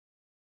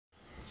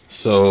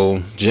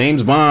So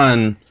James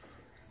Bond,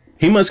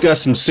 he must got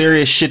some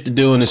serious shit to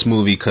do in this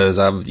movie because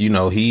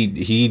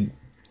he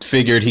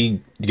figured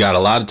he got a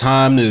lot of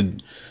time to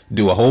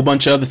do a whole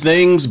bunch of other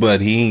things,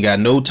 but he ain't got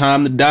no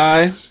time to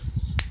die.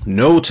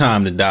 No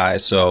time to die.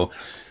 So,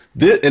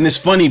 and it's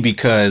funny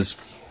because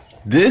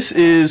this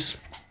is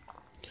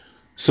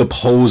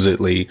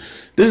supposedly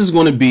this is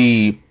going to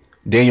be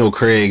Daniel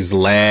Craig's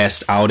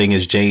last outing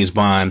as James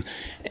Bond,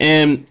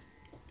 and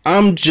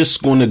I'm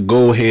just going to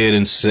go ahead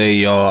and say,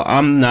 y'all,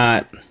 I'm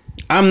not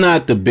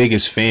the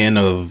biggest fan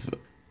of.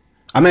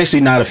 I'm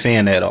actually not a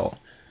fan at all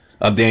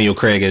of Daniel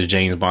Craig as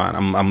James Bond.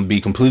 I'm gonna be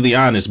completely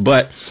honest,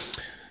 but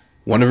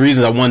one of the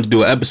reasons I wanted to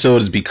do an episode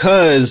is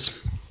because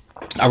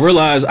I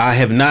realized I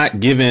have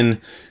not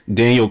given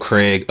Daniel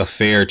Craig a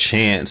fair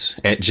chance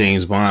at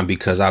James Bond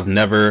because I've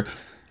never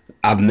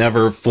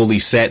fully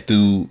sat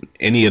through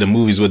any of the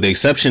movies with the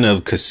exception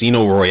of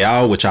Casino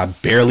Royale, which I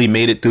barely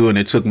made it through, and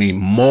it took me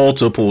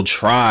multiple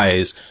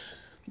tries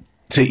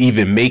to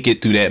even make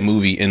it through that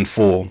movie in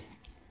full.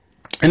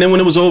 And then when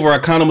it was over, I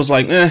kind of was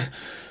like,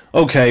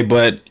 okay.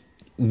 But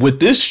with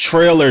this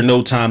trailer,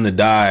 No Time to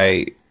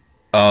Die,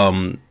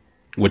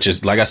 which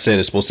is, like I said,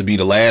 it's supposed to be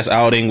the last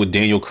outing with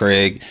Daniel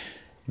Craig,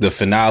 the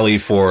finale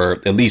for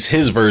at least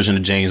his version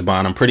of James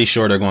Bond. I'm pretty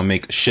sure they're going to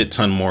make a shit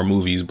ton more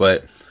movies,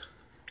 but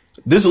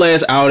this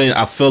last outing,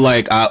 I feel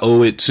like I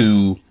owe it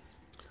to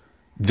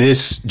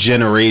this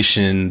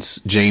generation's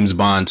James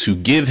Bond to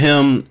give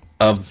him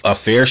a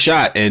fair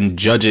shot and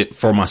judge it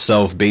for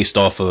myself based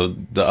off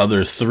of the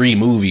other three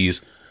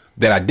movies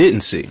that I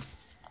didn't see.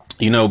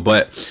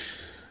 But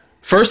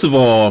first of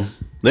all,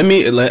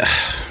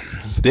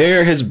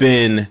 there has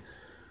been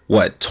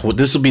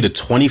this will be the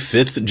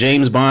 25th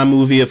James Bond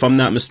movie, if I'm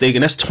not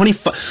mistaken. That's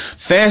 25.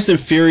 Fast and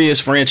Furious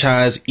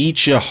franchise,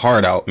 eat your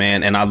heart out,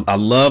 man. And I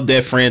love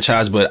that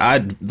franchise, but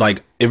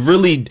it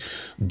really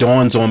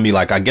dawns on me,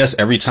 I guess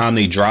every time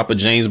they drop a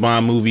James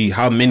Bond movie,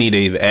 how many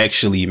they've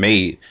actually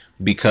made,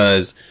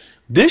 because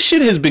this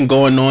shit has been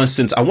going on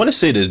since, I want to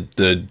say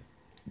the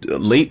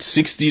late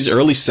 60s,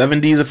 early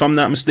 70s, if I'm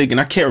not mistaken.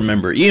 I can't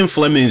remember. Ian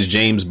Fleming's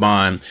James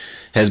Bond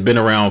has been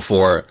around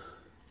for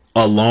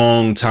a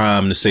long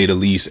time, to say the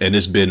least, and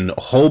it's been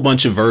a whole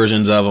bunch of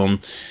versions of them.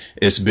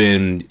 It's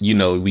been,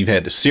 we've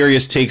had the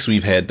serious takes,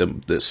 we've had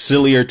the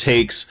sillier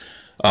takes.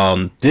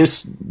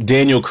 This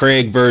Daniel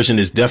Craig version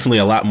is definitely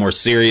a lot more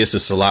serious.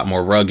 It's a lot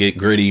more rugged,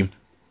 gritty.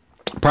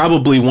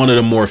 Probably one of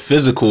the more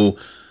physical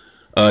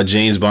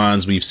James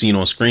Bonds we've seen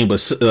on screen. But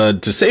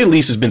to say the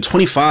least, it's been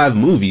 25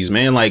 movies,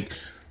 man.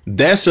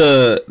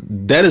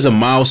 That is a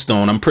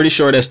milestone. I'm pretty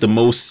sure that's the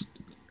most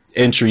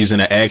entries in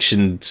an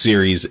action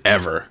series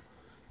ever.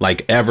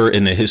 Ever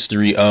in the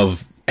history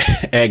of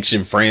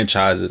action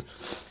franchises.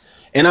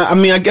 And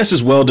I guess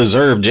it's well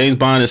deserved. James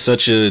Bond is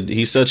such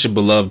a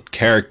beloved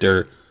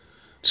character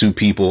to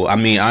people.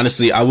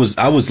 Honestly, I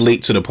was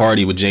late to the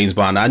party with James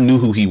Bond. I knew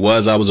who he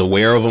was. I was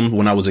aware of him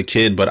when I was a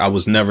kid, but I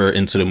was never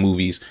into the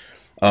movies.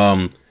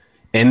 And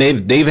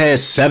they've had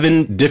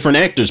 7 different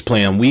actors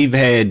play him. We've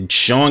had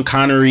Sean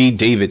Connery,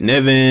 David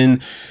Niven,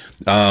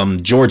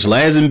 George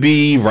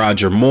Lazenby,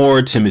 Roger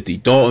Moore, Timothy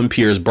Dalton,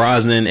 Pierce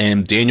Brosnan,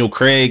 and Daniel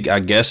Craig,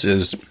 I guess,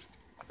 is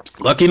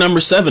lucky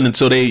number 7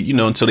 until they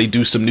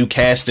do some new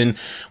casting,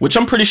 which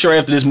I'm pretty sure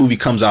after this movie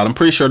comes out, I'm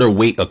pretty sure they'll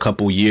wait a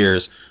couple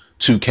years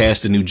to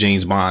cast a new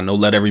James Bond. They'll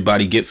let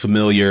everybody get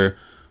familiar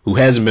who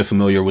hasn't been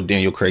familiar with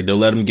Daniel Craig. They'll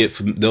let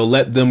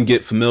them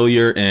get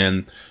familiar,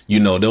 and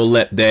they'll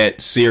let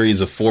that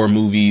series of 4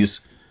 movies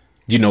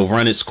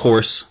run its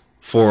course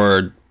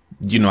for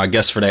I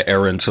guess for that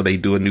era until they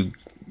do a new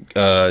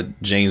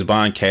James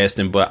Bond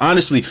casting. But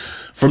honestly,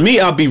 for me,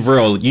 I'll be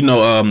real,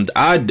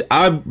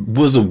 I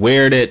was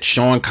aware that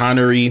Sean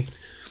Connery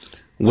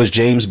was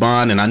James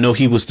Bond, and I know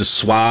he was the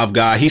suave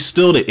guy. He's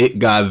still the it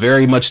guy,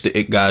 very much the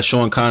it guy.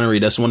 Sean Connery,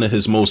 that's one of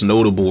his most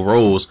notable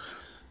roles.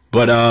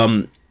 But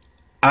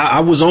I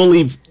was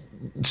only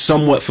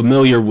somewhat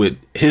familiar with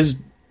his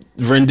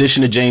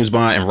rendition of James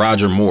Bond and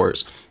Roger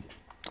Moore's.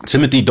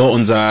 Timothy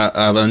Dalton's, I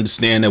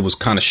understand that was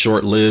kind of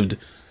short-lived.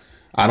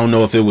 I don't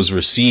know if it was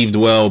received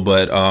well,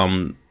 but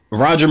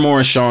Roger Moore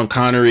and Sean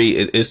Connery,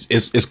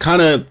 it's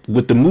kind of,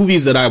 with the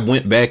movies that I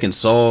went back and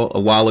saw a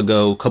while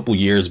ago, a couple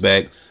years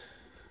back,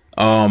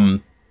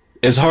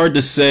 it's hard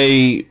to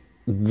say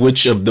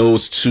which of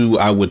those two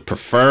I would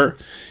prefer.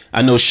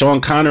 I know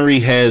Sean Connery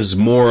has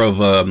more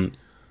of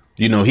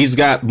he's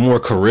got more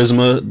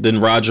charisma than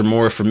Roger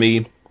Moore for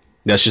me.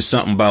 That's just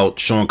something about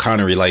Sean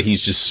Connery.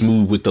 He's just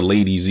smooth with the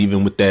ladies,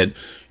 even with that,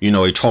 he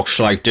talks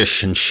like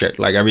this and shit.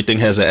 Everything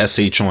has a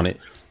SH on it.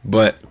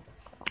 But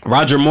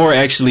Roger Moore,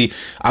 actually,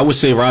 I would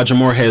say Roger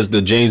Moore has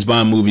the James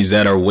Bond movies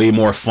that are way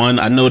more fun.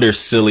 I know they're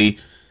silly,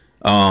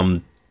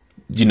 given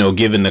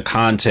the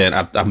content.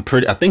 I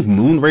think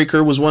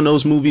Moonraker was one of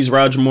those movies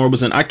Roger Moore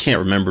was in. I can't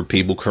remember,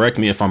 people. Correct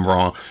me if I'm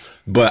wrong.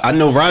 But I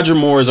know Roger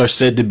Moore's are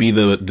said to be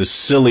the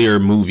sillier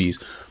movies.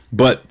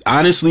 But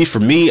honestly,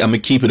 for me, I'm gonna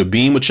keep it a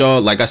beam with y'all.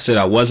 Like I said,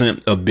 I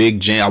wasn't a big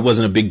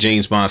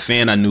James Bond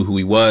fan. I knew who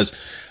he was.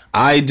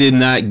 I did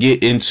not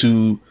get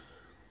into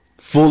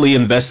fully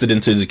invested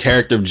into the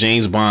character of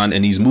James Bond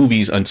in these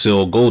movies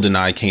until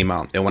GoldenEye came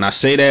out. And when I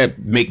say that,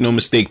 make no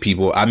mistake,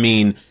 people, I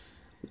mean,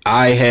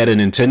 I had a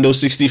Nintendo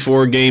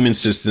 64 gaming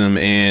system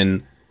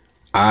and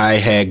I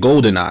had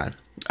GoldenEye.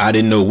 I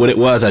didn't know what it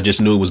was. I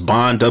just knew it was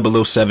Bond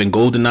 007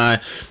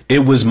 GoldenEye.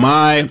 It was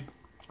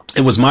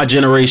my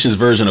generation's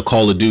version of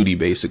Call of Duty,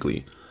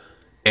 basically.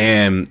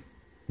 And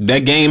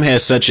that game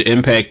has such an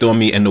impact on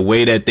me, and the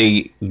way that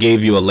they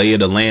gave you a lay of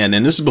the land.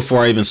 And this is before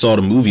I even saw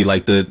the movie,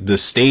 like the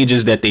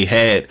stages that they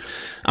had.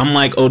 I'm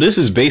like, oh, this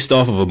is based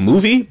off of a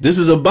movie. This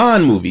is a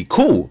Bond movie.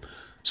 Cool.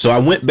 So I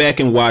went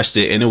back and watched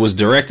it, and it was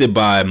directed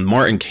by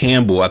Martin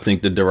Campbell, I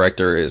think the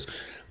director is.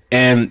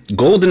 And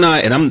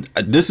GoldenEye, and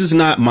this is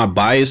not my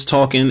bias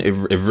talking. It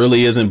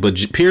really isn't. But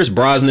Pierce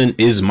Brosnan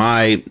is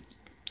my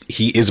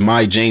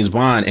James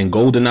Bond, and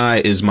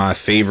GoldenEye is my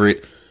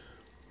favorite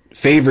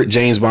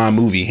James Bond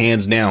movie,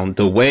 hands down.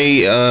 The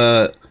way,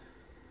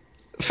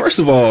 first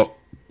of all,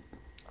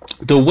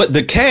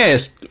 the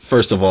cast,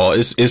 first of all,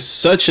 is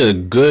such a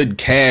good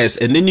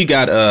cast. And then you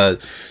got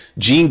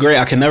Jean Grey.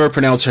 I can never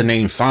pronounce her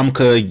name.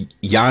 Famke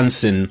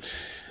Janssen,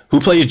 who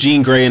plays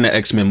Jean Grey in the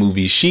X-Men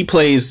movie. She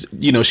plays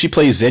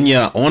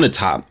Xenia on the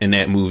top in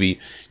that movie.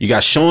 You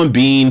got Sean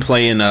Bean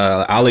playing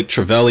Alec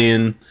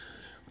Trevelyan.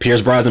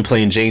 Pierce Brosnan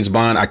playing James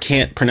Bond. I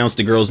can't pronounce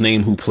the girl's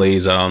name who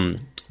plays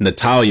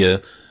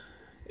Natalia,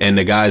 and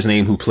the guy's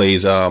name who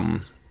plays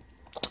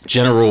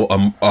General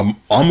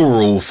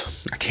Omarov.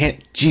 I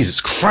can't. Jesus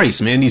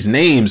Christ, man! These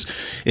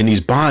names in these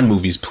Bond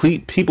movies.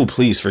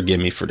 Please forgive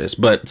me for this.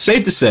 But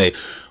safe to say,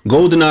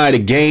 GoldenEye, the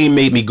game,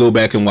 made me go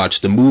back and watch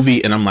the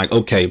movie, and I'm like,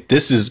 okay,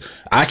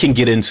 I can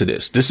get into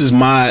this. This is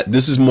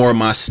more of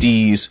my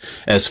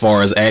steez as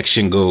far as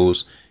action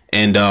goes.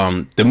 And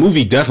the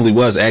movie definitely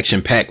was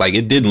action packed. Like,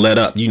 it didn't let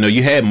up. You know,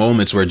 you had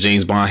moments where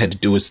James Bond had to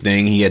do his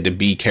thing. He had to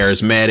be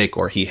charismatic,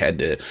 or he had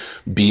to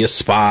be a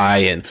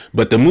spy.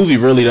 But the movie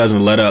really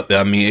doesn't let up.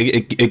 I mean,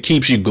 it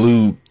keeps you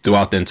glued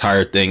throughout the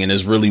entire thing, and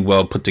it's really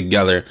well put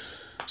together.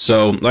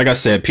 So, like I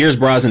said, Pierce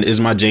Brosnan is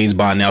my James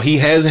Bond. Now, he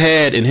has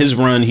had, in his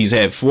run, he's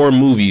had 4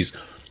 movies.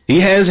 He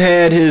has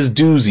had his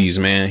doozies,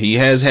 man. He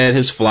has had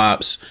his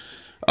flops.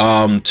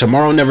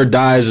 Tomorrow Never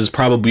Dies is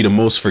probably the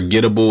most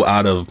forgettable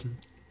out of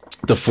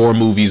the 4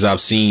 movies I've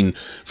seen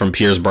from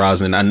Pierce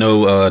Brosnan. I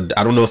know,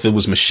 I don't know if it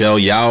was Michelle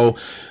Yeoh.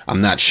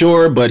 I'm not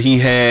sure, but he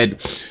had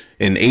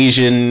an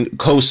Asian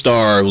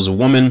co-star. It was a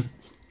woman.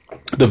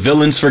 The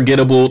villain's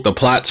forgettable. The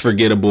plot's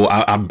forgettable.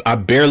 I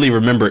barely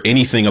remember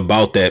anything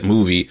about that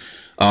movie,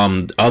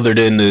 other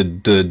than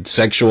the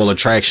sexual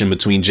attraction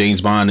between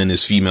James Bond and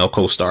his female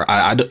co-star.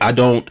 I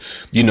don't,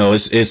 you know,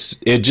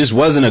 it just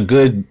wasn't a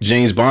good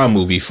James Bond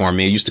movie for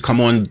me. It used to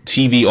come on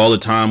TV all the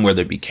time,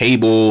 whether it be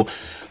cable,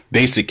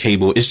 basic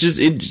cable. It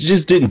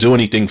just didn't do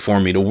anything for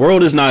me. The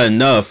World Is Not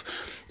Enough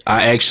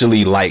I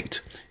actually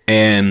liked,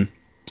 and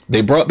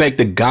they brought back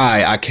the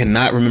guy, I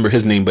cannot remember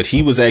his name, but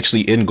he was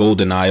actually in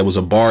GoldenEye. It was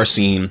a bar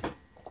scene.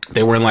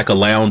 They were in like a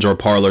lounge or a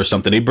parlor or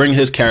something. They bring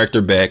his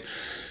character back.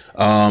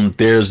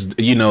 There's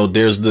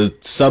the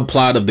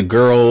subplot of the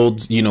girl,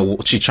 you know,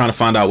 she's trying to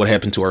find out what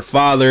happened to her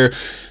father.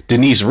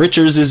 Denise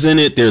Richards is in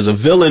it. There's a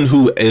villain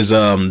who is,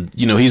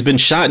 he's been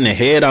shot in the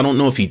head. I don't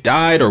know if he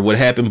died or what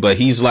happened, but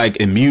he's like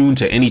immune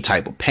to any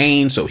type of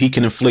pain, so he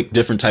can inflict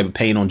different type of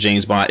pain on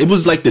James Bond. It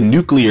was like the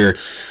nuclear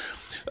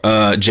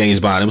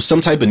James Bond. It was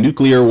some type of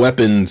nuclear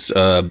weapons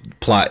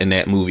plot in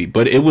that movie,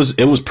 but it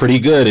was pretty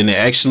good, and it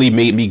actually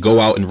made me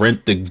go out and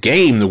rent the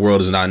game The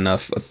World Is Not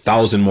Enough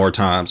 1,000 more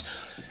times.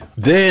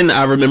 Then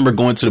I remember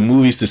going to the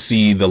movies to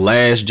see the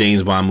last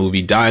James Bond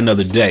movie, Die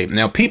Another Day.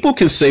 Now, people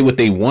can say what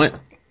they want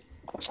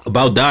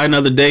about Die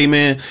Another Day,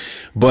 man,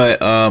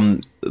 but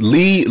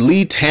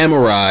Lee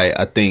Tamari,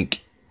 I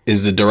think,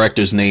 is the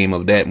director's name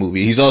of that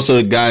movie. He's also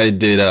the guy that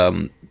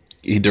did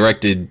he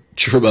directed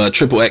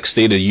Triple X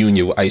State of the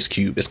Union with Ice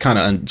Cube. It's kind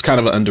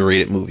of an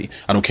underrated movie.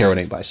 I don't care what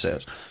anybody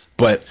says,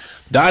 but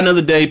Die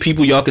Another Day,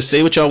 people, y'all can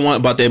say what y'all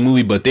want about that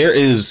movie, but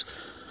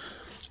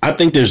I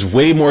think there's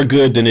way more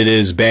good than it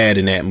is bad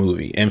in that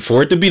movie. And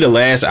for it to be the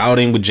last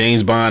outing with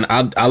James Bond,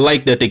 I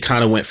like that they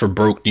kind of went for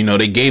broke. You know,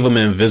 they gave him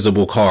an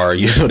invisible car.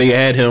 You know, they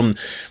had him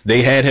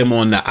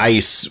on the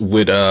ice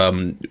with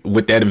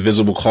that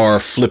invisible car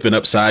flipping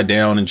upside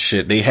down and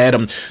shit. They had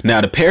him. Now,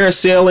 the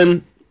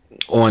parasailing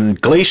on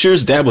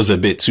glaciers, that was a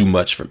bit too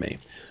much for me.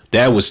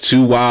 That was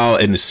too wild,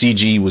 and the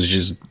CG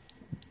was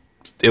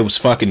it was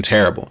fucking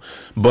terrible.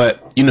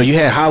 But, you know, you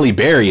had Halle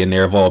Berry in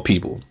there, of all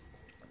people.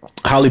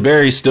 Halle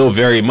Berry is still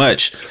very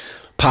much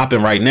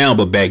popping right now,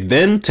 but back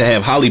then, to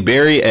have Halle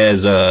Berry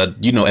as as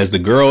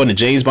the girl in the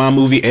James Bond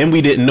movie, and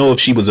we didn't know if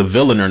she was a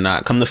villain or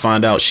not. Come to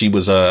find out, she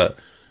was I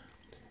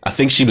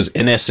think she was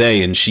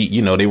NSA, and she,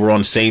 you know, they were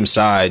on the same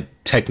side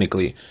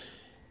technically.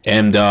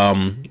 And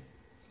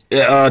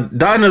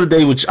Die Another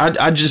Day, which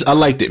I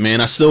liked it, man.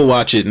 I still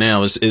watch it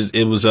now.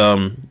 It was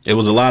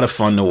a lot of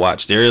fun to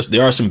watch.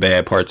 There are some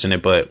bad parts in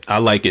it, but I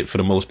like it for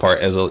the most part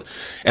as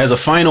a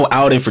final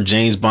outing for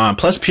James Bond.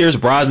 Plus Pierce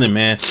Brosnan,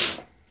 man,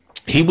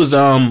 he was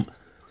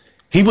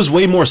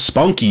way more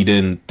spunky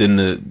than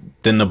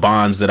than the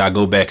Bonds that I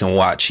go back and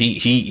watch.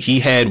 He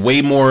had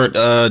way more,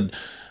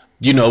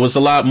 you know, it was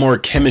a lot more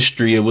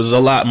chemistry. It was a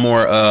lot more,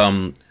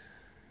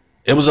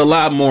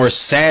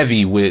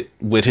 savvy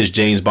with his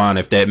James Bond,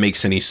 if that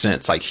makes any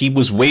sense. Like, he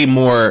was way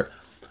more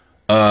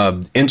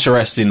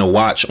interesting to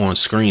watch on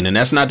screen, and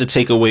that's not to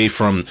take away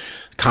from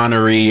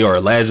Connery or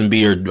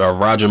Lazenby or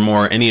Roger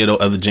Moore, any of the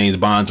other James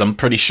Bonds. I'm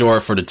pretty sure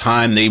for the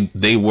time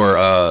they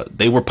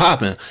were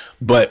popping,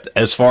 but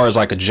as far as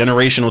like a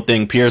generational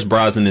thing, Pierce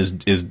Brosnan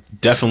is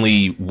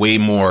definitely way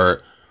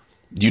more,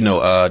 you know,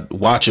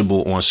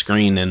 watchable on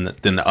screen than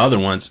the other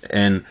ones.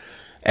 And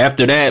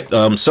after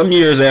that, some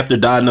years after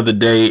Die Another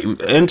Day,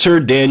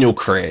 entered Daniel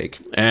Craig,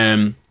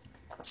 and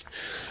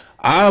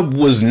I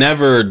was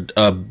never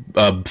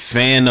a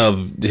fan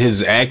of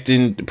his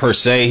acting per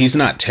se. He's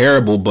not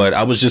terrible, but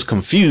I was just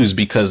confused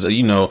because,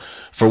 you know,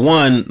 for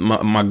one,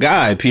 my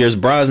guy, Pierce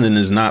Brosnan,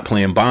 is not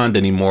playing Bond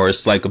anymore.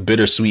 It's like a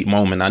bittersweet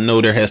moment. I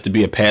know there has to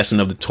be a passing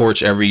of the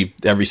torch every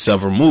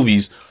several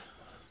movies,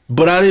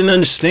 but I didn't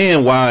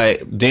understand why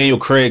Daniel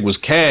Craig was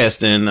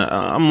cast. And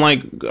I'm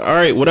like, all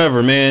right,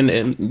 whatever, man.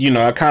 And, you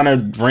know, I kind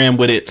of ran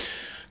with it.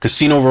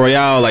 Casino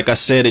Royale, like I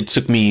said, it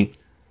took me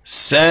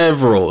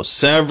several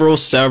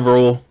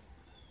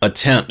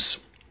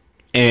attempts,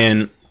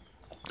 and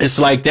it's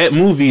like that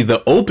movie,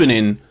 the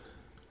opening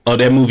of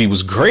that movie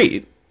was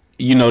great.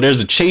 You know, there's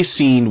a chase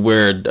scene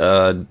where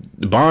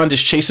Bond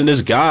is chasing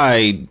this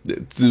guy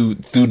through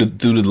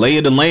the lay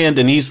of the land,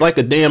 and he's like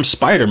a damn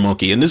spider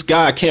monkey. And this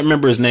guy, I can't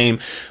remember his name.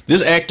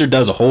 This actor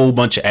does a whole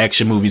bunch of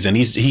action movies, and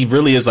he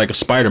really is like a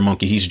spider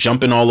monkey. He's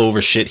jumping all over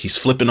shit. He's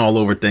flipping all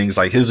over things.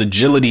 Like, his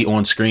agility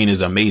on screen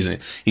is amazing.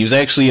 He was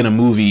actually in a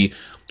movie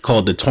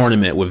called The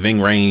Tournament with Ving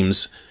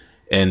Rhames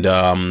and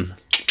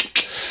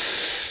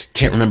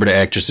can't remember the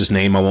actress's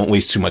name. I won't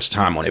waste too much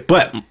time on it.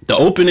 But the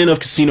opening of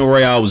Casino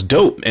Royale was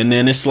dope, and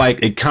then it's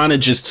like it kind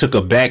of just took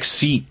a back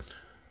seat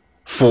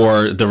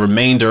for the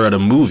remainder of the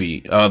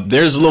movie.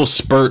 There's little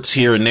spurts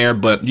here and there,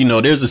 but, you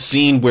know, there's a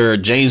scene where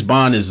James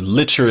Bond is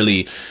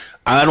literally,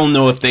 I don't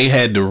know if they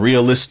had the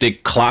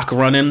realistic clock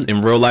running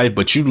in real life,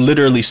 but you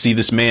literally see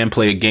this man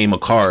play a game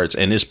of cards,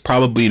 and it's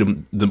probably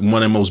the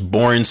one of the most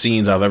boring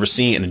scenes I've ever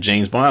seen in a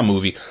James Bond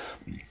movie.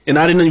 And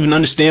I didn't even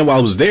understand why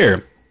I was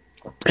there.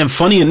 And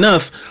funny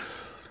enough,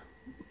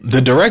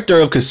 the director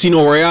of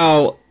Casino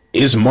Royale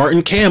is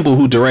Martin Campbell,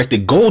 who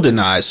directed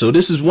GoldenEye. So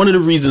this is one of the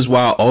reasons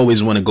why I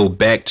always want to go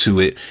back to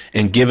it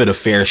and give it a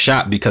fair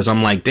shot, because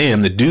I'm like,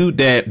 damn, the dude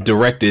that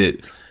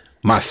directed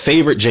my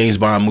favorite James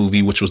Bond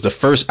movie, which was the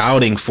first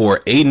outing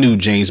for a new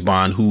James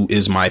Bond, who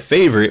is my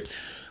favorite,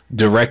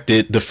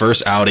 directed the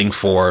first outing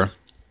for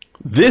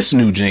this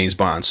new James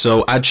Bond.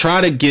 So I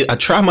try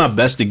my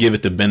best to give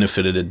it the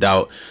benefit of the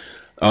doubt.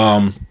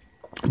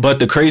 But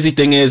the crazy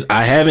thing is,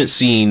 I haven't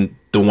seen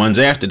the ones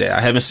after that. I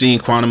haven't seen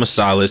Quantum of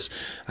Solace.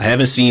 I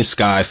haven't seen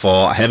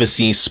Skyfall. I haven't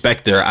seen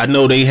Spectre. I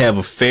know they have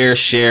a fair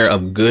share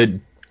of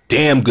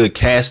damn good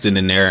casting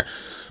in there.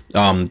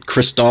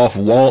 Christoph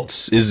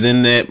Waltz is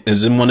in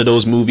one of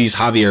those movies.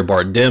 Javier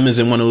Bardem is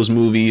in one of those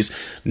movies.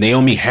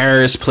 Naomi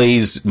Harris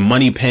plays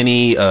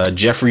Moneypenny.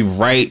 Jeffrey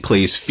Wright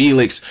plays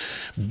Felix.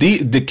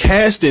 The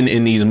casting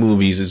in these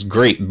movies is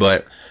great,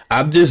 but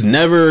I've just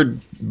never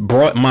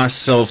brought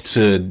myself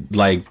to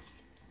like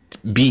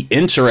be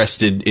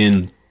interested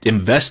in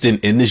investing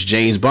in this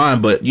James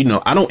Bond. But, you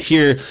know, I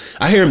hear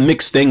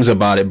mixed things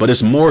about it, but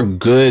it's more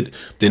good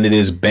than it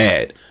is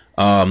bad.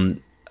 I've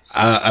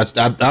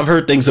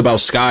heard things about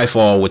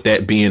Skyfall with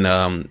that being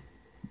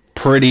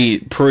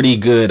pretty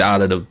good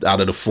out of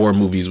the four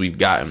movies we've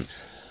gotten.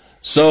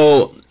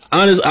 So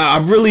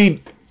I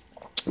really,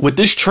 with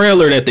this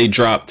trailer that they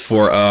dropped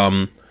for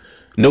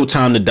No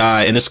Time to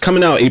Die, and it's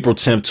coming out April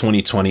 10th,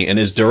 2020, and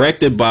it's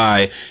directed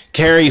by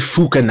Cary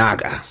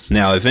Fukunaga.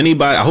 Now, if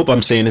anybody, I hope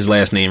I'm saying his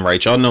last name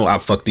right. Y'all know I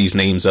fuck these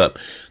names up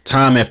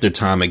time after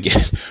time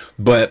again.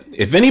 But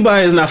if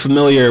anybody is not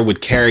familiar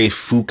with Cary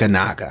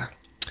Fukunaga,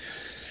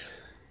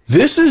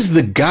 this is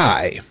the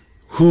guy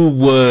who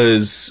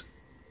was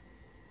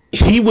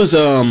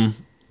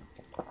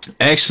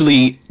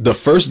actually the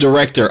first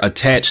director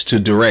attached to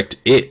direct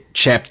It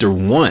Chapter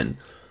 1.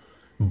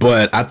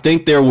 But I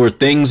think there were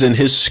things in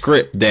his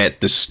script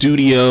that the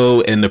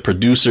studio and the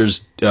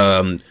producers,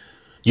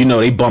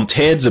 they bumped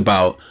heads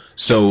about.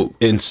 So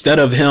instead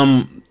of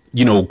him,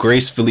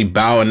 gracefully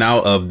bowing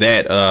out of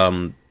that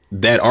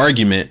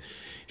argument,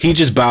 he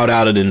just bowed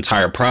out of the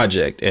entire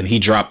project and he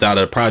dropped out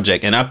of the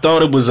project. And I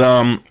thought it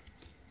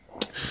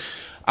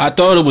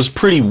was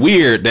pretty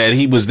weird that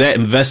he was that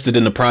invested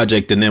in the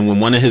project. And then when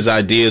one of his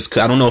ideas,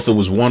 I don't know if it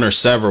was one or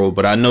several,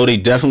 but I know they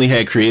definitely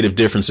had creative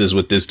differences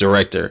with this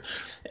director.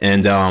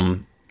 And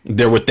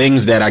there were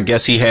things that I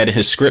guess he had in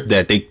his script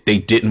that they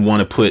didn't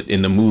want to put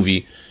in the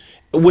movie,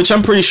 which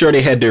I'm pretty sure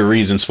they had their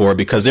reasons for,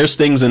 because there's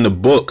things in the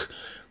book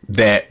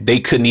that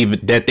they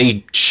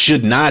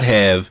should not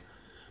have.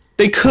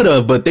 They could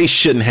have, but they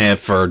shouldn't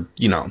have for,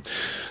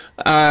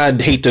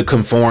 I'd hate to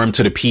conform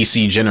to the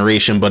PC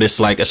generation, but it's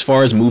like, as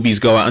far as movies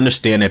go, I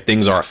understand that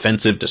things are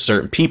offensive to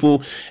certain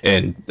people,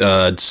 and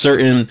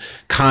certain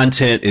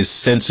content is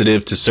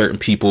sensitive to certain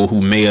people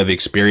who may have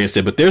experienced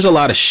it. But there's a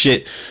lot of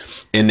shit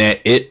in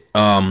that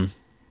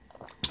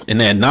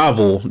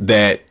novel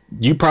that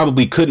you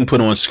probably couldn't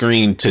put on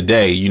screen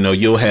today. You know,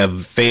 you'll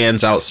have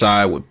fans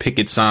outside with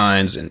picket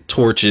signs and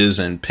torches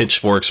and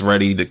pitchforks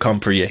ready to come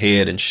for your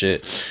head and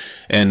shit,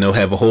 and they'll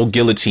have a whole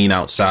guillotine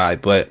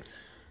outside. But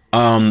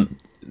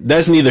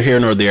that's neither here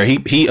nor there.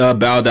 He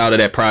bowed out of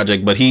that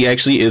project, but he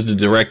actually is the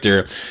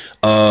director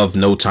of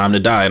No Time to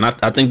Die, and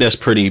I think that's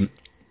pretty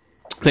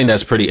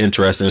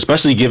interesting,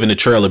 especially given the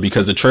trailer,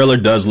 because the trailer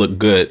does look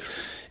good.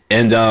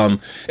 And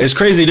it's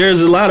crazy.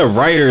 There's a lot of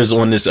writers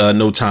on this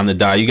No Time to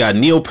Die. You got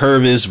Neil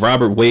Purvis,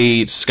 Robert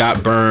Wade,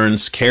 Scott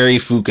Burns, Cary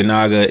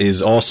Fukunaga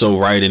is also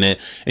writing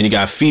it, and you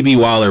got Phoebe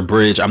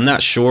Waller-Bridge. I'm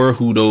not sure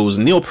who those.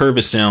 Neil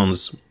Purvis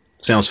sounds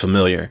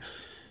familiar,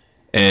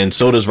 and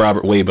so does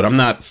Robert Wade, but I'm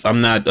not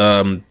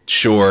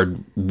sure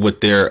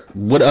what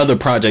other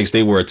projects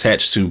they were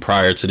attached to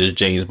prior to this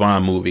James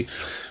Bond movie.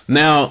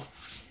 Now,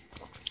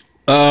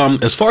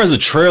 as far as the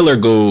trailer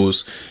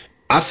goes,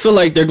 I feel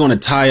like they're going to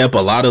tie up a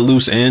lot of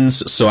loose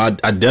ends, so I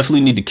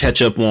definitely need to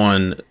catch up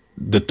on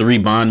the 3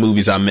 Bond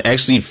movies.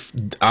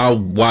 I'll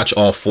watch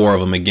all 4 of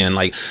them again.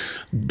 Like,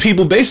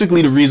 people,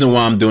 basically the reason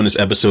why I'm doing this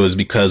episode is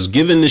because,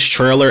 given this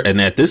trailer and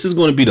that this is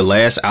going to be the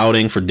last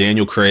outing for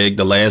Daniel Craig,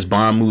 the last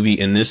Bond movie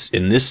in this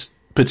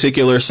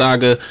particular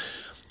saga,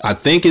 I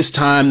think it's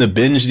time to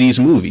binge these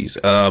movies.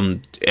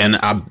 And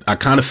I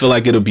kind of feel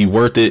like it'll be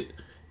worth it,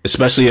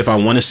 especially if I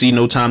want to see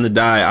No Time to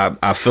Die.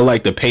 I feel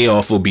like the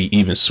payoff will be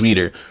even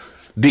sweeter,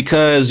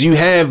 because you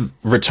have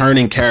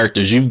returning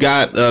characters. You've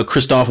got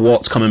Christoph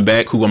Waltz coming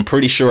back, who I'm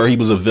pretty sure he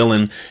was a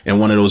villain in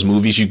one of those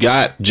movies. You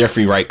got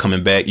Jeffrey Wright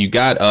coming back. You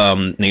got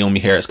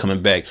Naomi Harris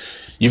coming back.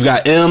 You've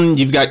got M.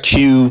 You've got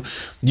Q.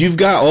 You've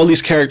got all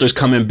these characters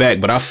coming back,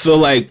 but I feel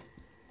like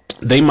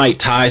they might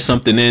tie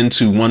something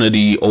into one of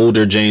the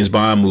older James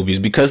Bond movies,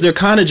 because they're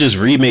kind of just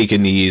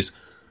remaking these.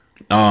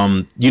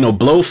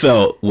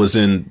 Blofeld was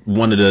in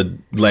one of the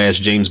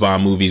last James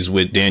Bond movies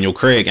with Daniel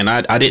Craig, and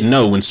I didn't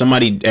know. When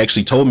somebody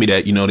actually told me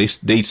that,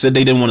 they said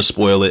they didn't want to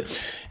spoil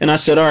it, and I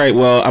said, all right,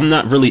 well, I'm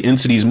not really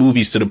into these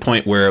movies to the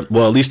point where,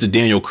 well, at least the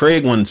Daniel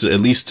Craig ones, at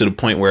least to the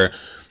point where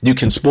you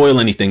can spoil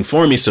anything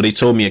for me. So they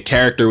told me a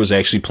character was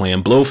actually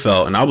playing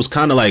Blofeld, and I was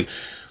kind of like,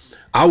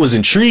 I was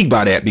intrigued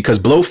by that, because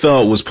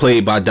Blofeld was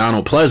played by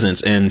Donald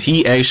Pleasance, and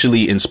he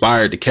actually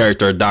inspired the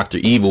character of Dr.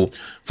 Evil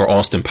for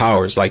Austin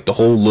Powers, like the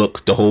whole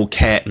look, the whole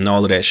cat, and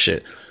all of that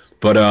shit.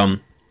 But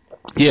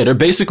yeah, they're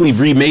basically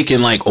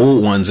remaking like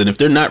old ones, and if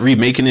they're not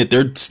remaking it,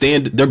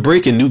 they're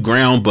breaking new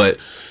ground, but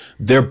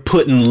they're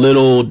putting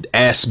little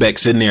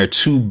aspects in there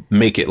to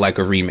make it like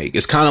a remake.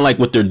 It's kind of like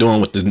what they're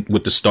doing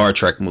with the Star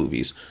Trek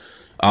movies.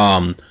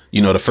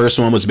 The first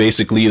one was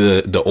basically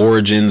the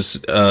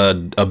origins,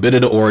 a bit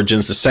of the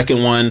origins. The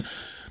second one,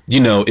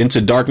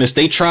 Into Darkness,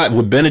 they tried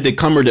with Benedict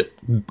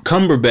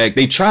Cumberbatch.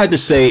 They tried to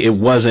say it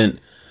wasn't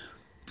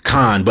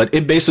Khan, but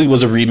it basically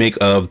was a remake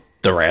of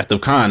The Wrath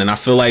of Khan. And I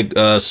feel like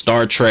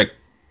Star Trek,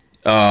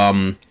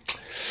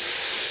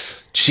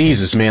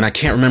 Jesus, man, I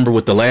can't remember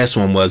what the last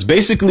one was.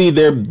 Basically,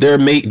 they're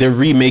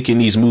remaking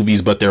these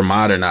movies, but they're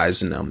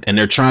modernizing them, and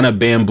they're trying to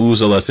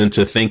bamboozle us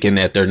into thinking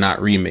that they're not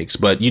remakes.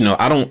 But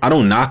I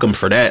don't knock them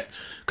for that,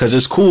 because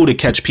it's cool to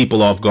catch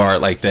people off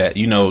guard like that.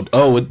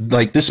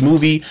 Like this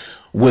movie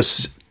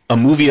was a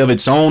movie of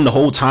its own the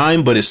whole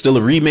time, but it's still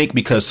a remake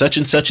because such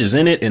and such is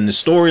in it, and the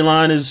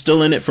storyline is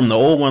still in it from the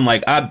old one.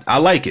 Like, I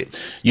like it.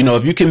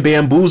 If you can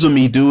bamboozle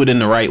me, do it in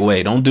the right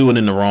way. Don't do it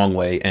in the wrong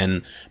way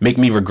and make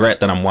me regret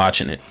that I'm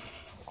watching it.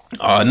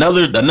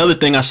 Another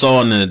thing I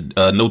saw in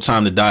the No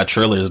Time to Die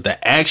trailer is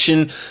the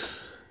action.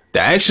 The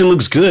action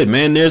looks good,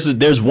 man.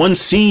 There's one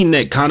scene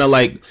that kind of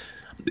like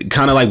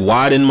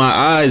widened my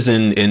eyes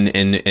and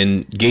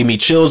gave me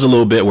chills a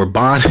little bit, where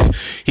Bond,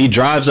 he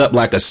drives up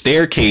like a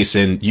staircase,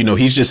 and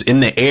he's just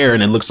in the air,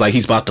 and it looks like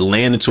he's about to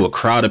land into a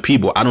crowd of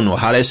people. I don't know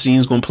how that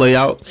scene's gonna play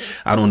out.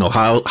 I don't know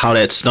how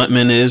that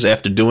stuntman is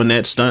after doing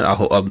that stunt.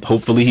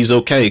 Hopefully he's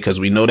okay, because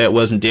we know that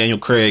wasn't Daniel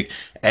Craig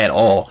at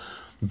all.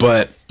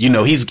 But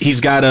he's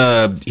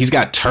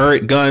got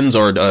turret guns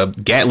or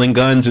Gatling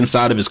guns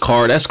inside of his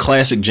car. That's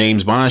classic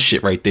James Bond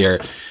shit right there.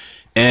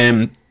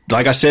 And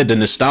like I said, the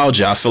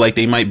nostalgia, I feel like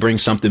they might bring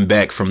something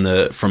back from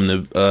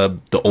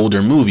the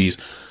older movies.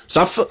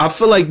 So I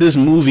feel like this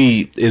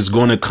movie is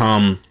really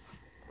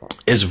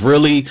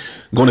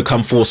going to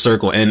come full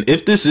circle. And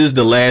if this is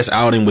the last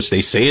outing, which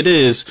they say it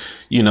is,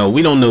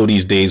 we don't know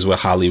these days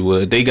with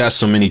Hollywood. They got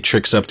so many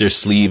tricks up their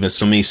sleeve and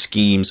so many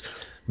schemes.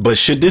 But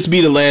should this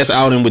be the last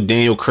outing with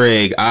Daniel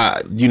Craig,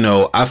 I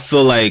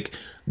feel like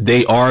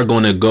they are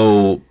going to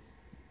go,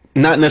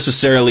 not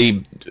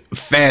necessarily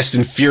fast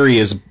and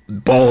furious,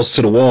 balls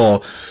to the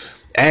wall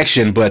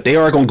action, but they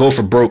are going to go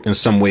for broke in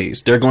some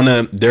ways. They're going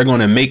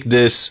to make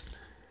this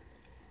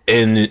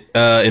an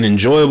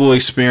enjoyable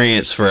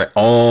experience for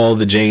all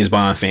the James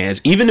Bond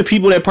fans. Even the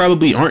people that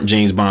probably aren't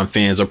James Bond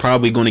fans are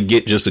probably going to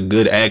get just a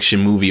good action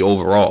movie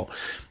overall.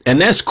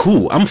 And that's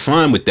cool. I'm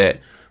fine with that.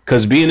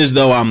 Because being as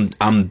though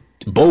I'm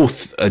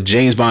both a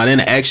James Bond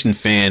and an action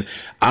fan,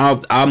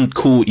 I'm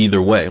cool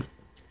either way.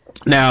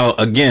 Now,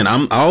 again,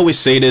 I always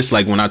say this,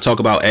 like when I talk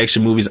about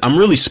action movies, I'm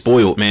really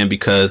spoiled, man,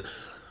 because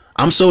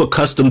I'm so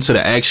accustomed to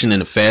the action in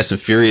the Fast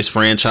and Furious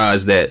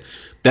franchise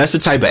that's the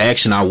type of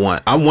action I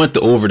want. I want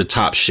the over the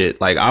top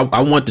shit. Like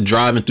I want the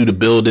driving through the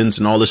buildings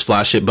and all this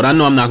fly shit, but I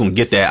know I'm not going to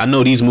get that. I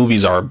know these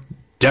movies are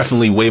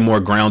definitely way more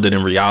grounded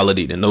in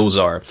reality than those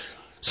are.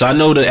 So I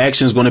know the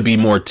action is going to be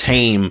more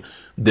tame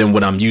than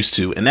what I'm used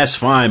to, and that's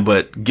fine.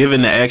 But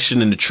given the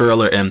action in the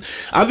trailer, and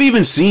I've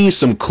even seen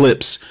some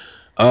clips,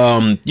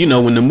 you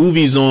know, when the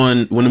movies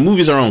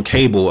are on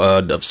cable,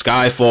 of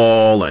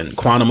Skyfall and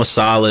Quantum of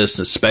Solace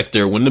and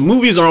Spectre, when the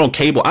movies are on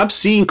cable, I've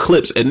seen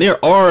clips and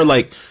there are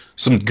like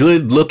some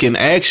good looking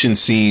action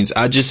scenes.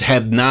 I just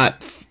have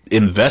not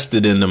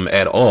invested in them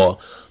at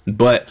all.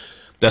 But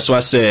that's why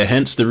I said,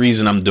 hence the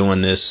reason I'm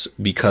doing this,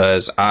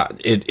 because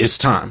it's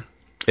time.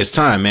 It's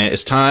time, man.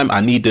 It's time. I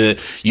need to,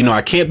 you know,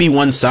 I can't be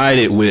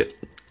one-sided with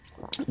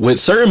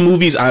certain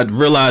movies. I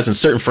realize in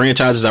certain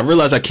franchises, I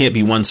realize I can't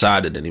be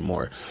one-sided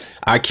anymore.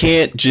 I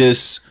can't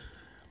just,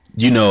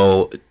 you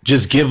know,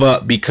 just give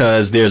up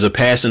because there's a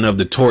passing of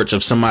the torch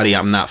of somebody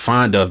I'm not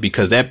fond of,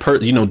 because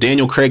you know,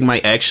 Daniel Craig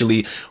might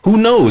actually, who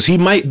knows, he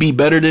might be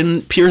better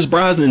than Pierce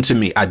Brosnan to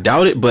me. I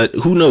doubt it, but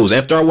who knows?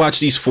 After I watch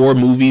these 4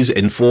 movies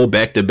in full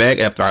back to back,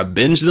 after I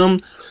binge them,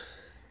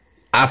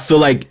 I feel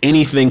like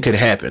anything could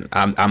happen.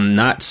 I'm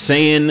not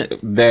saying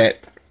that,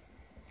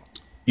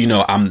 you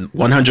know, I'm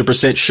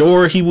 100%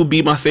 sure he will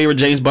be my favorite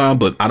James Bond,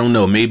 but I don't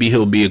know. Maybe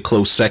he'll be a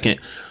close second.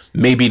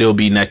 Maybe they'll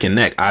be neck and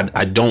neck.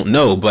 I don't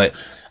know, but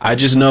I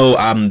just know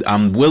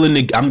I'm willing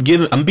to,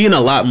 I'm being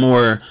a lot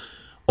more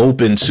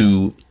open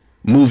to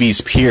movies,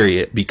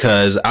 period,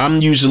 because I'm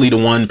usually the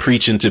one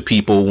preaching to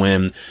people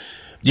when,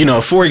 you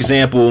know, for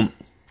example,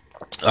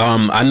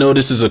 I know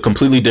this is a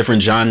completely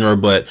different genre,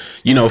 but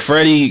you know,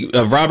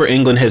 Robert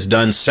Englund has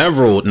done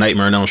several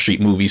Nightmare on Elm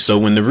Street movies. So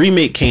when the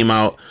remake came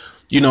out,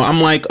 you know,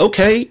 I'm like,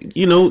 okay,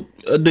 you know,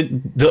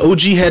 the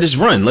OG had his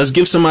run. Let's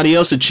give somebody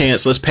else a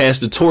chance. Let's pass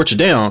the torch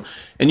down.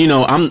 And, you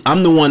know,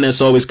 I'm the one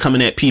that's always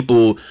coming at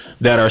people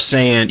that are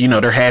saying, you know,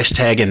 they're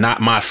hashtagging not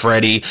my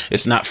Freddy.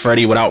 It's not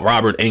Freddy without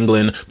Robert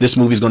Englund. This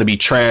movie's going to be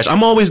trash.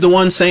 I'm always the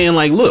one saying,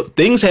 like, look,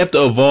 things have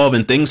to evolve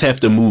and things have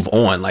to move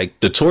on. Like,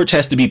 the torch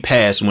has to be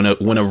passed. When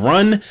a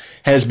run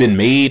has been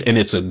made and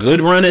it's a good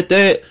run at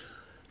that,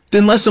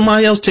 then let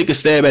somebody else take a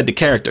stab at the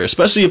character,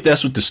 especially if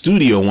that's what the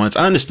studio wants.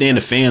 I understand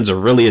the fans are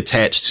really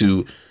attached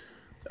to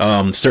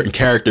certain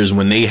characters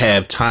when they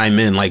have time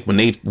in, like when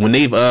they've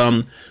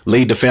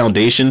laid the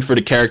foundation for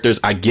the characters.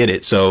 I get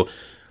it. So,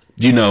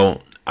 you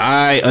know,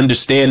 I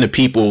understand the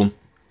people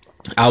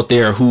out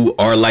there who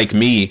are like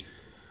me,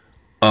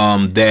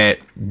 that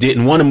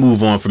didn't want to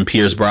move on from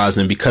Pierce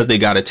Brosnan because they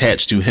got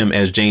attached to him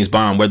as James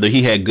Bond. Whether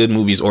he had good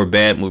movies or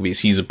bad movies,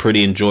 he's a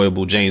pretty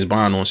enjoyable James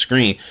Bond on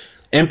screen.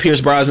 And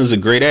Pierce Brosnan's a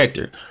great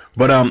actor.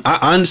 But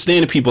I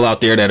understand the people out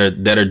there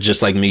that are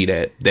just like me,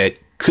 that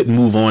couldn't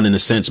move on in a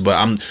sense. But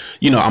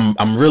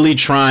I'm really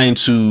trying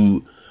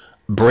to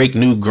break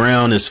new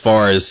ground as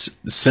far as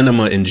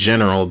cinema in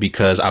general,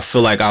 because I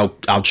feel like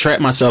I'll trap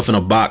myself in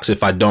a box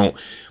if I don't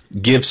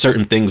give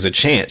certain things a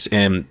chance.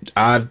 And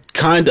I'm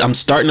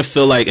starting to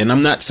feel like, and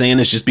I'm not saying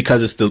it's just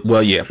because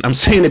I'm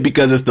saying it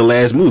because it's the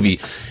last movie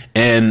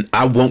and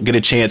I won't get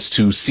a chance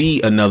to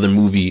see another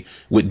movie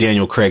with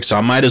Daniel Craig. So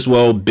I might as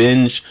well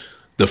binge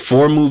the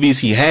 4 movies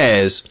he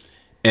has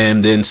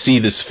and then see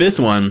this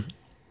 5th one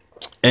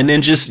and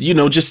then just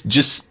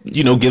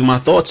give my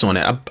thoughts on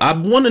it.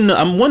 I'm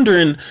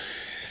wondering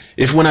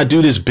if when I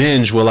do this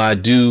binge, will I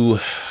do,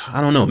 I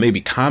don't know, maybe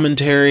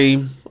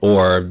commentary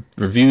or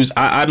reviews?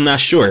 I'm not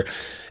sure.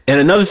 And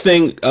another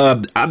thing,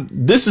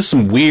 this is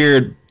some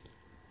weird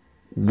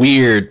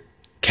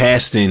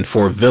casting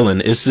for a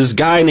villain. It's this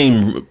guy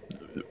named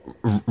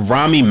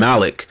Rami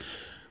Malek.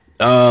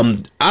 I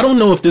don't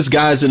know if this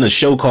guy's in a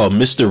show called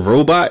Mr.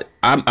 Robot.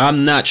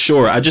 I'm not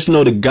sure. I just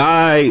know the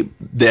guy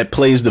that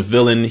plays the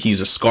villain.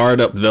 He's a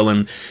scarred up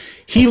villain.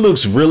 He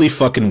looks really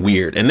fucking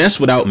weird, and that's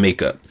without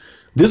makeup.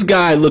 This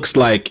guy looks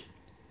like,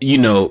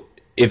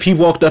 if he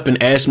walked up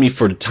and asked me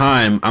for the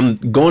time, I'm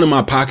going in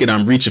my pocket,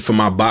 I'm reaching for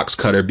my box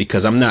cutter,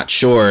 because I'm not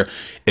sure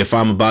if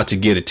I'm about to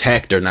get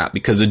attacked or not,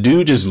 because the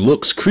dude just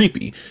looks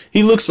creepy.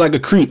 He looks like a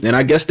creep, and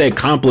I guess that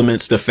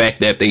complements the fact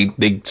that they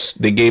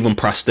gave him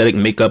prosthetic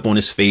makeup on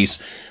his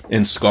face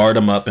and scarred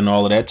him up and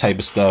all of that type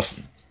of stuff.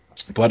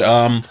 But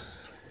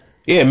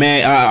yeah,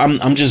 man,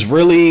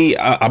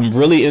 I'm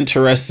really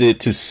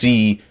interested to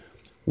see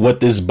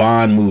what this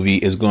Bond movie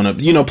is gonna,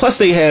 plus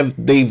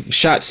they've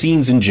shot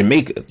scenes in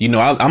Jamaica.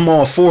 I'm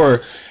all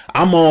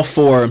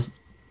for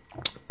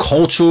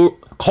cultural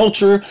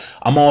culture.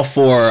 I'm all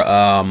for,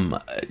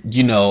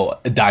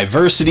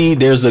 diversity.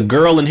 There's a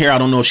girl in here. I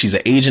don't know if she's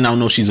an agent. I don't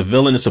know if she's a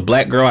villain. It's a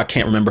black girl. I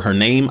can't remember her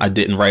name. I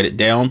didn't write it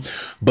down,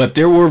 but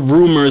there were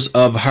rumors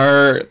of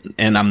her,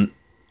 and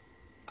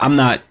I'm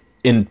not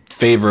in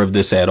favor of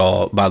this at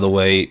all, by the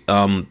way.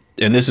 And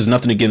this is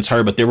nothing against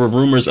her, but there were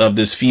rumors of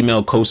this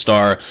female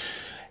co-star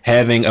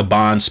having a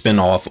Bond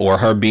spinoff, or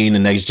her being the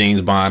next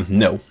James Bond.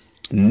 No.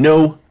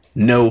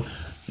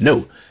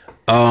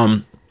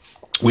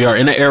 We are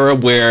in an era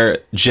where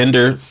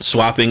gender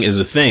swapping is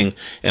a thing.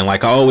 And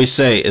like I always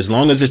say, as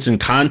long as it's in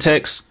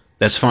context,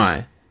 that's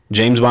fine.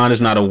 James Bond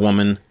is not a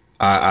woman.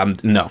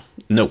 No.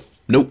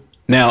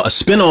 Now a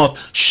spinoff,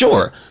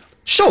 sure.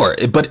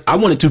 But I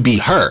want it to be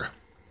her.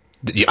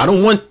 I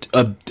don't want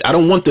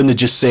them to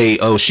just say,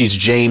 oh, she's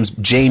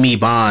Jamie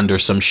Bond or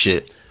some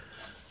shit.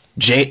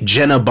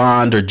 Jenna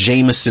Bond or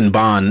Jameson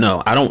Bond.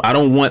 No, I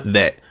don't want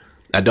that.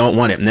 I don't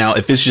want it. Now,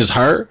 if it's just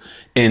her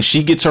and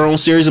she gets her own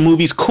series of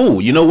movies,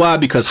 cool. You know why?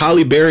 Because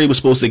Halle Berry was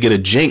supposed to get a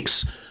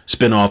Jinx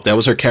spinoff. That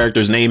was her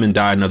character's name in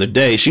Die Another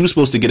Day. She was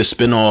supposed to get a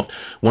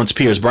spinoff once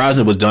Pierce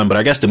Brosnan was done, but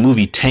I guess the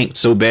movie tanked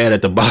so bad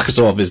at the box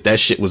office that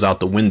shit was out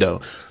the window.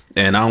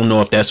 And I don't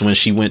know if that's when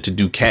she went to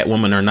do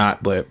Catwoman or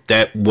not, but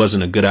that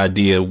wasn't a good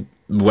idea,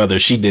 whether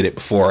she did it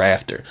before or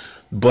after.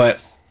 But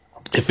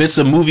if it's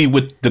a movie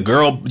with the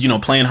girl,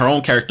 playing her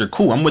own character,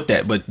 cool, I'm with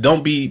that. But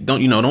don't be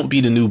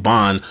the new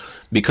Bond,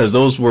 because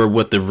those were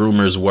what the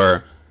rumors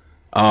were.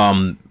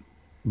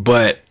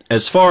 But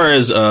as far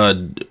as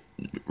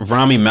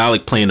Rami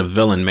Malek playing a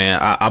villain, man,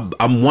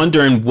 I'm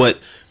wondering what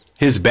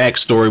his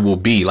backstory will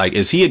be. Like,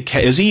 is he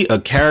a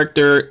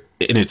character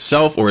in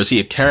itself, or is he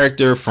a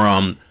character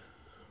from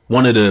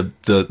one of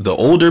the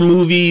older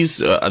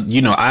movies?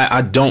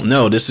 I don't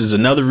know. This is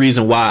another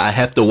reason why I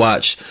have to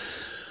watch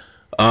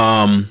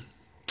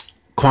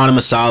Quantum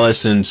of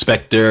Solace and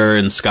Spectre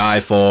and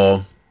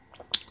Skyfall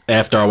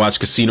after I watch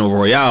Casino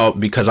Royale,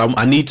 because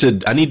I need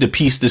to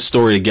piece this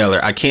story together.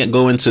 I can't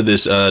go into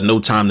this No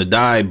Time to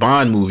Die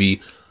Bond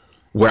movie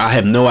where I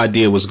have no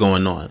idea what's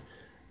going on.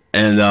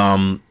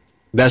 And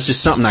that's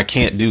just something I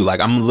can't do.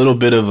 Like, I'm a little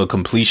bit of a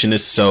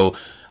completionist, so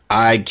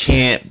I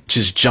can't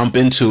just jump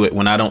into it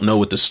when I don't know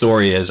what the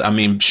story is. I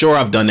mean, sure,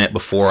 I've done that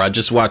before. I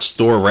just watched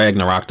Thor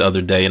Ragnarok the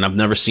other day, and I've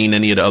never seen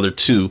any of the other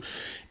two.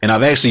 And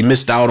I've actually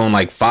missed out on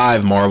like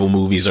 5 Marvel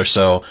movies or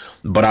so,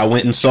 but I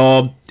went and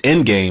saw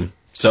Endgame.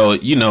 So,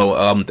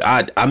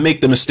 I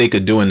make the mistake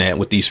of doing that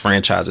with these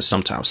franchises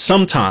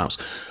sometimes,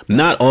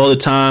 not all the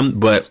time,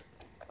 but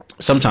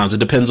sometimes. It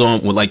depends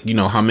on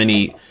how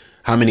many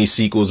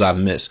sequels I've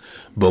missed.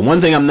 But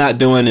one thing I'm not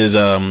doing is,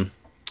 I'm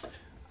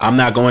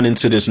not going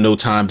into this No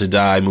Time to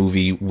Die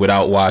movie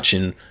without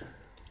watching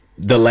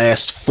the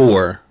last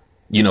 4,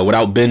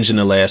 without binging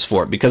the last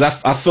 4, because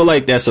I feel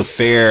like that's a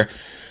fair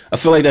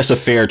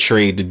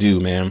trade to do,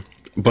 man.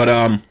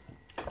 But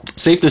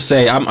safe to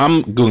say,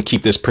 I'm going to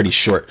keep this pretty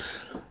short.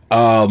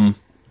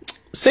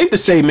 Safe to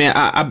say, man,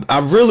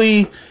 I'm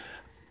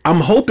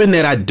hoping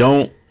that I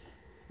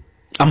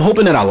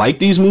like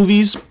these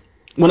movies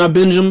when I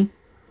binge them,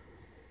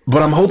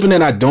 but I'm hoping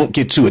that I don't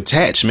get too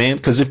attached, man.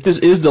 Because if this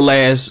is the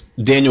last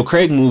Daniel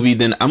Craig movie,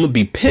 then I'm gonna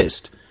be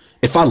pissed.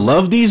 If I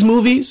love these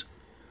movies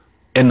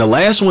and the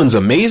last one's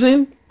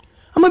amazing,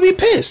 I'm gonna be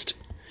pissed.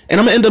 And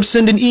I'm gonna end up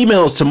sending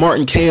emails to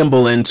Martin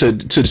Campbell and to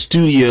the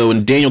studio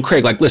and Daniel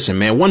Craig, like, listen,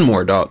 man, one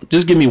more, dog.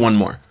 Just give me one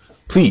more,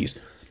 please.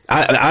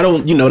 I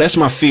don't, that's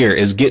my fear,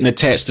 is getting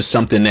attached to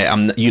something that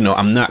I'm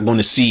not going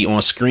to see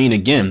on screen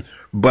again.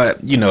 But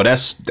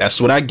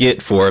that's what I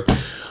get for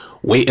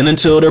waiting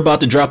until they're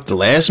about to drop the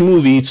last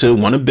movie to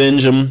want to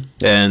binge them,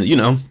 and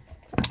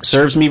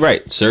serves me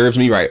right.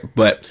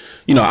 But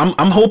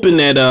I'm hoping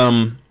that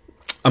I'm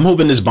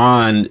hoping this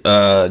Bond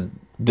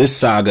this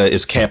saga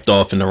is capped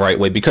off in the right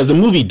way, because the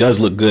movie does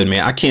look good,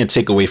 man. I can't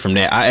take away from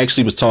that. I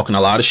actually was talking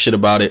a lot of shit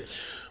about it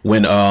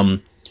when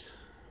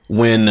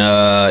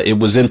it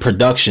was in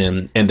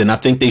production, and then I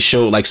think they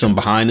showed like some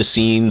behind the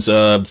scenes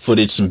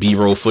footage, some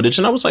B-roll footage,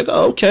 and I was like,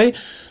 oh, okay,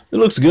 it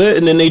looks good.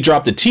 And then they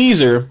dropped a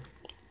teaser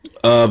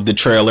of the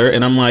trailer,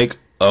 and I'm like,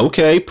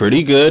 okay,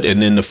 pretty good.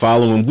 And then the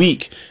following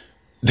week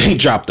they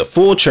dropped the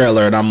full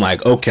trailer, and I'm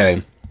like,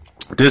 okay,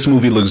 this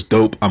movie looks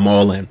dope. I'm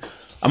all in.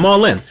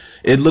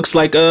 It looks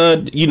like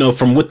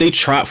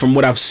from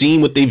what I've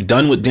seen, what they've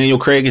done with Daniel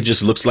Craig, it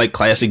just looks like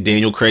classic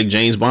Daniel Craig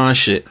James Bond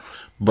shit.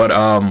 But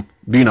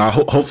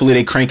hopefully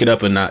they crank it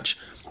up a notch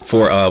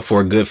for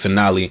a good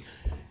finale.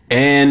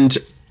 And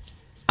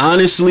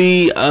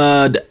honestly,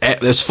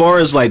 as far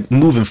as like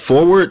moving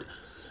forward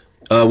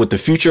with the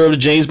future of the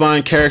James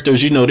Bond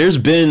characters, there's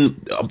been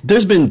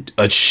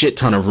a shit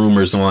ton of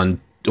rumors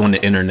on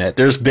the internet.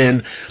 There's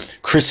been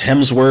Chris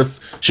Hemsworth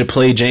should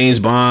play James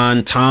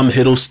Bond, Tom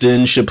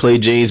Hiddleston should play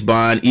James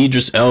Bond,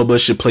 Idris Elba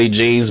should play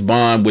James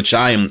Bond, which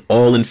I am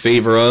all in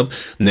favor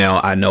of. Now,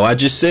 I know I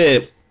just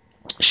said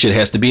shit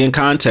has to be in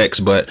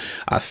context, but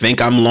I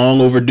think I'm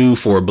long overdue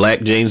for a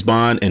black James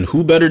Bond, and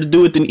who better to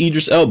do it than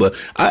Idris Elba?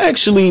 I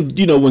actually,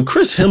 when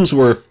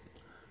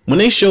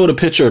they showed a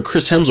picture of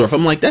Chris Hemsworth,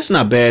 I'm like, that's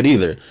not bad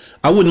either.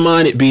 I wouldn't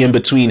mind it being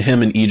between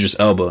him and Idris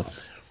Elba.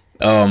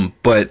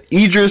 But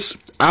Idris,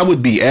 I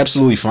would be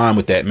absolutely fine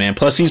with that, man.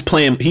 Plus he's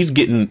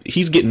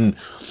getting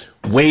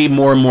way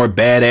more and more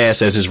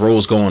badass as his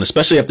roles go on,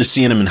 especially after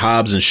seeing him in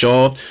Hobbs and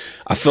Shaw.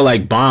 I feel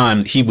like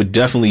Bond, he would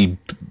definitely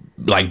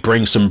like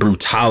bring some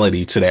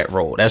brutality to that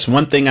role. That's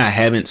one thing I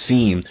haven't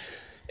seen.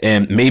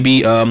 And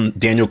maybe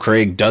Daniel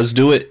Craig does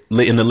do it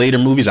in the later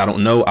movies. I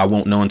don't know. I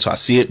won't know until I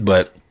see it.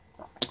 But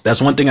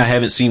that's one thing I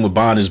haven't seen with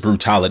Bond is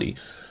brutality.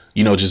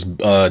 You know, just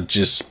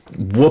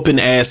whooping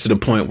ass to the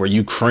point where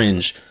you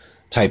cringe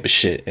type of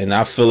shit. And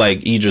I feel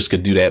like Idris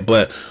could do that.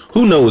 But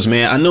who knows,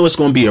 man? I know it's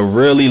going to be a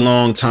really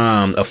long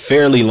time, a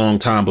fairly long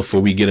time before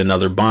we get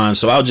another Bond.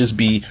 So I'll just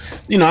be,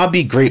 I'll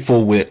be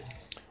grateful with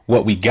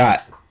what we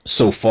got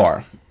so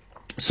far.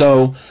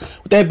 So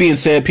with that being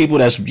said, people,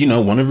 that's,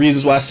 one of the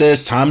reasons why I said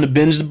it's time to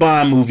binge the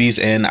Bond movies,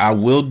 and I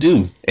will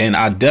do. And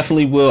I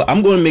definitely will.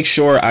 I'm going to make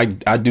sure I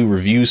do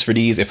reviews for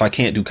these if I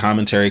can't do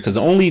commentary, because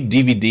the only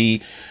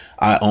DVD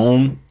I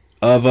own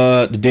of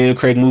the Daniel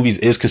Craig movies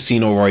is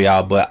Casino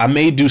Royale, but I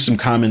may do some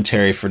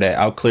commentary for that.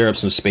 I'll clear up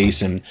some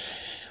space and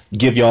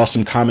give y'all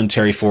some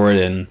commentary for it,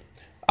 and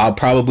I'll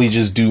probably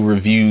just do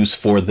reviews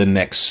for the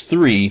next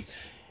 3,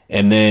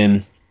 and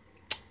then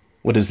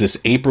what is this,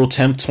 April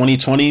 10th,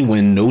 2020,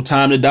 when No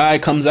Time to Die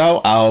comes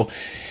out, I'll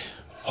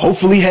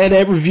hopefully have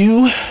that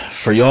review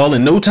for y'all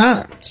in no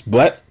time.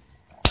 But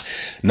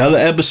another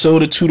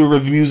episode of Tudor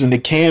Reviews in the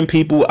can,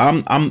 people.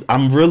 I'm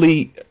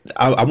really,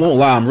 I won't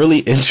lie, I'm really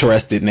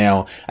interested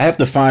now. I have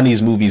to find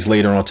these movies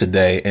later on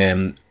today,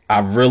 and I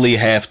really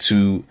have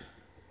to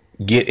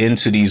get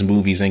into these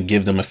movies and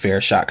give them a fair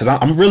shot, because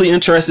I'm really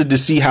interested to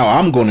see how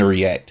I'm going to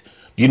react,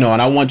 and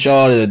I want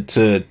y'all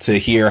to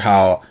hear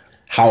how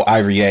I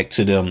react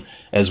to them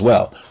as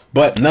well.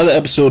 But another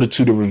episode of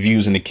Tudor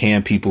Reviews in the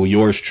can, people.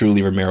 Yours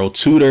truly, Romero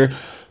Tudor.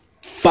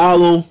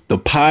 Follow the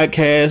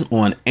podcast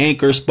on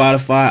Anchor,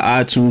 Spotify,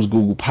 iTunes,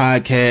 Google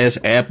Podcasts,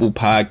 Apple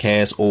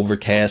Podcasts,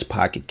 Overcast,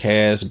 Pocket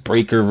Cast,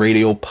 Breaker,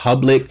 Radio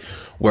Public,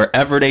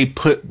 wherever they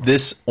put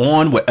this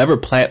on, whatever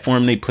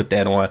platform they put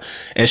that on.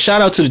 And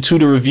shout out to the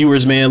Tudor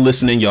reviewers, man,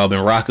 listening. Y'all been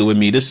rocking with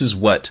me. This is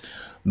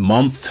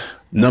month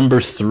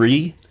number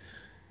 3?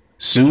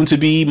 Soon to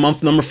be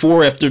month number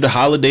 4 after the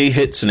holiday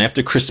hits and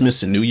after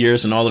Christmas and New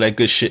Year's and all of that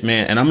good shit,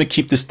 man. And I'm going to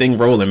keep this thing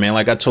rolling, man.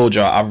 Like I told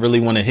y'all, I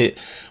really want to hit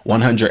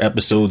 100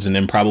 episodes and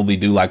then probably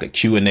do like a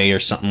Q&A or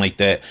something like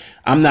that.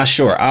 I'm not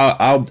sure.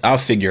 I'll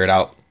figure it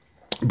out.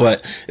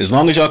 But as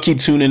long as y'all keep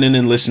tuning in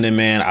and listening,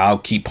 man, I'll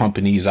keep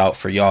pumping these out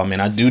for y'all,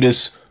 man. I do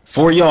this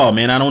for y'all,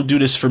 man. I don't do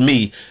this for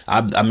me.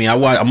 I'm going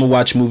to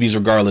watch movies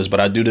regardless, but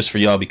I do this for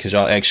y'all because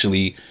y'all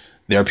actually...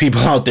 There are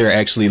people out there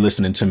actually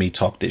listening to me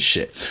talk this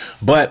shit.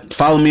 But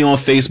follow me on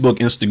Facebook,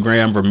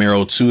 Instagram,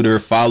 Romero Tudor.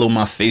 Follow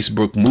my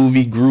Facebook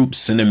movie group,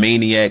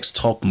 Cinemaniacs,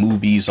 Talk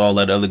Movies, all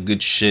that other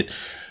good shit.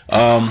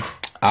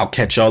 I'll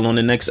catch y'all on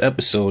the next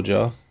episode,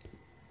 y'all.